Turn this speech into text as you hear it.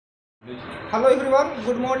Hello everyone,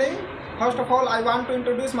 good morning. First of all, I want to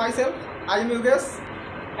introduce myself. I am Yogesh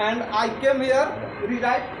and I came here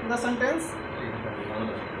rewrite the sentence.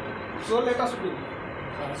 So let us do.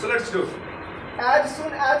 Let's do. As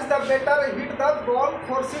soon as the batter hit the ball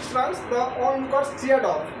for 6 runs, the onlookers cheered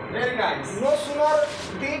off. Very nice. No sooner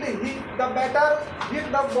did the batter hit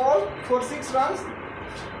the ball for 6 runs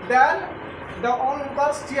than the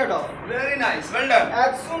onlookers cheered off. Very nice. Well done.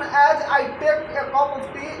 As soon as I take a cup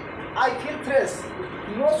of tea, I feel fresh.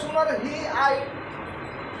 No sooner I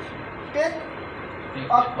take a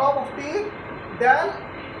cup of tea than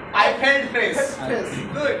I felt fresh. fresh.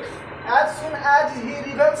 Good. As soon as he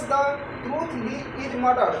reveals the truth, he is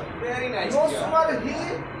murdered. Very nice. No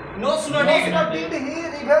No sooner sooner did. did he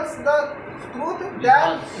reveals the truth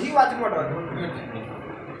than he was murdered.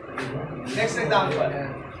 Next example.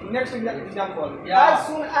 Next example. Yeah. As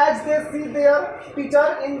soon as they see their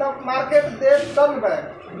teacher in the market, they turn back.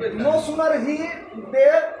 No sooner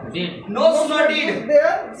No sooner did. they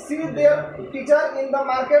see their teacher in the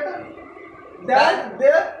market than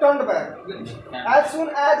they turned back. As soon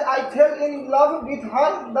as I fell in love with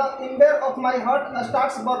her, the ember of my heart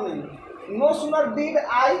starts burning. No sooner did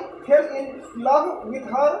I fell in love with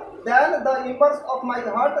her than the embers of my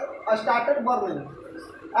heart started burning.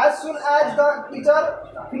 As soon as the teacher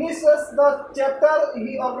finishes the chapter,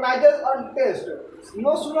 he organizes a test.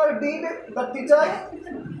 No sooner did the teacher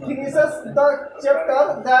finishes the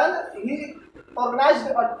chapter than he organized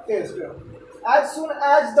a test. As soon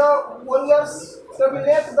as the warriors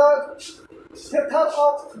terminate the theater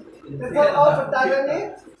of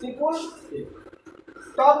tyranny, people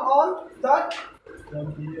turn on the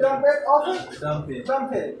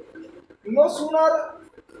trumpet. No sooner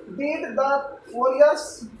did the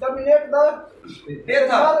warriors terminate the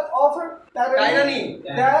theater of tyranny,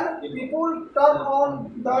 then people turn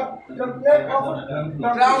on the trumpet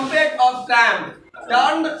of Triumph.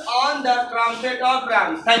 Turned on the trumpet of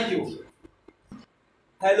triumph. Thank you.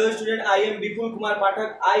 Hello student, I am Vipul Kumar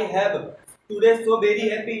Pathak. I have today so very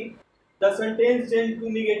happy. The sentence changed to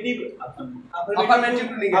negative. Affirmative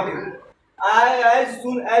to negative. As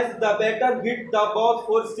soon as the batter hit the ball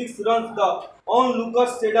for 6 runs, the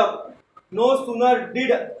onlookers stood up. No sooner did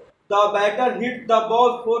the batter hit the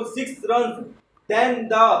ball for 6 runs than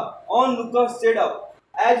the onlookers stood up.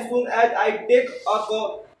 As soon as I take a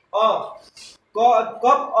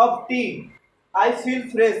cup of tea, I feel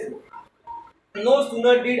fresh. No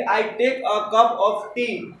sooner did I take a cup of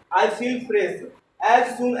tea, I feel fresh.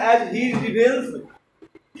 As soon as he reveals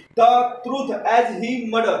the truth as he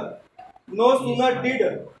murdered. No sooner did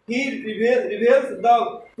he reveals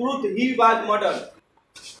the truth, he was murdered.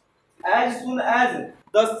 As soon as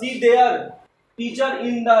the see their teacher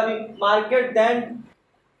in the market then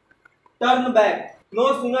turn back.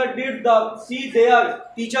 No sooner did the see their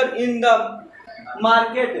teacher in the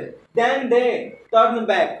market then they turn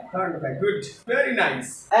back. Good. Very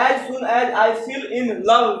nice. As soon as I fell in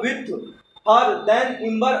love with her, then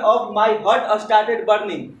ember of my heart started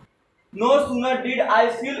burning. No sooner did I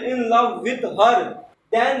fall in love with her,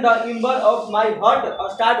 than the ember of my heart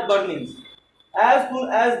started burning. As soon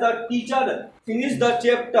as the teacher finished the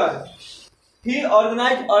chapter, he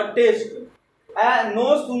organized a test. And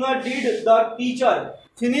no sooner did the teacher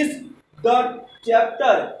finish the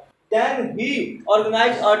chapter, than he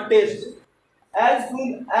organized a test. As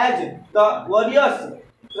soon as the warriors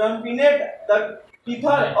trumpeted the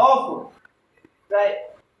theater of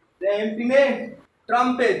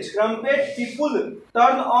trumpet, people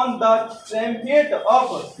turn on the trumpet of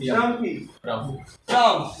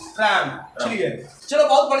चलिए चलो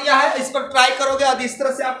बहुत बढ़िया है. इस पर try करोगे और इस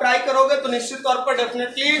तरह से आप ट्राई करोगे तो निश्चित तौर पर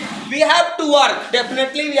definitely we have to work.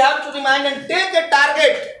 Definitely we have to remind and take a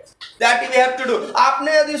target that we have to do.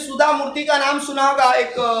 आपने यदि सुधा मूर्ति का नाम सुना होगा,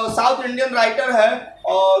 एक साउथ इंडियन राइटर है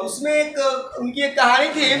और उसमें एक उनकी एक कहानी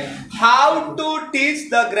थी, how to teach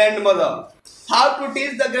the grand mother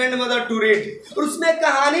to read. और उसमें एक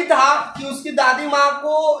कहानी था कि उसकी दादी माँ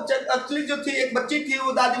को एक्चुअली जो थी एक बच्ची थी,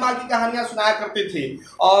 वो दादी माँ की कहानियां सुनाया करती थी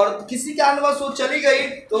और किसी कारणवश वो चली गई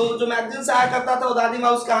तो जो मैगजीन से आया करता था वो दादी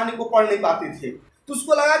माँ उस कहानी को पढ़ नहीं पाती थी. तो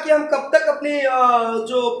उसको लगा कि हम कब तक अपनी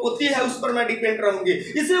जो पोती है उस पर मैं डिपेंड रहूंगी.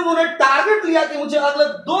 इसलिए उन्होंने टारगेट लिया कि मुझे अगले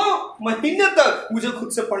 2 महीने तक मुझे खुद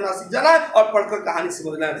से पढ़ना सीख जाना है और पढ़कर कहानी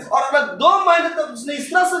समझना है. और अगर 2 महीने तक उसने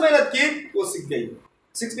इस तरह से मेहनत की वो सीख गई.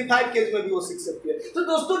 65 के एज में भी वो सीख सकती है. तो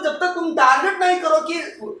दोस्तों जब तक तुम टारगेट नहीं करो कि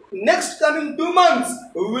next coming 2 months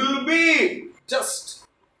will be just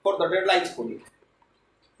for the deadlines for you,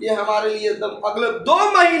 ये हमारे लिए एकदम अगले 2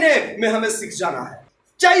 महीने में हमें सीख जाना है.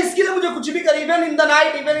 चाहे इसके लिए मुझे कुछ भी कर, even in the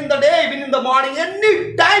night, even in the day, even in the morning,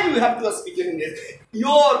 any time you have to speak in English.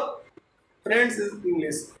 Your friends is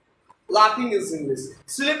English. Laughing is English.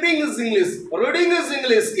 Sleeping is English. Reading is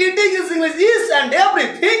English. Eating is English. Each and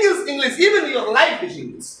everything is English. Even your life is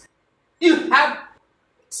English. You have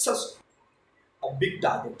such a big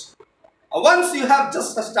target. Once you have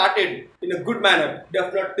just started in a good manner,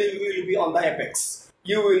 definitely you will be on the apex.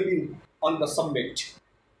 You will be on the summit.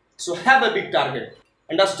 So have a big target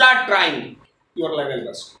and start trying your level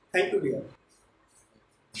best. Thank you, dear.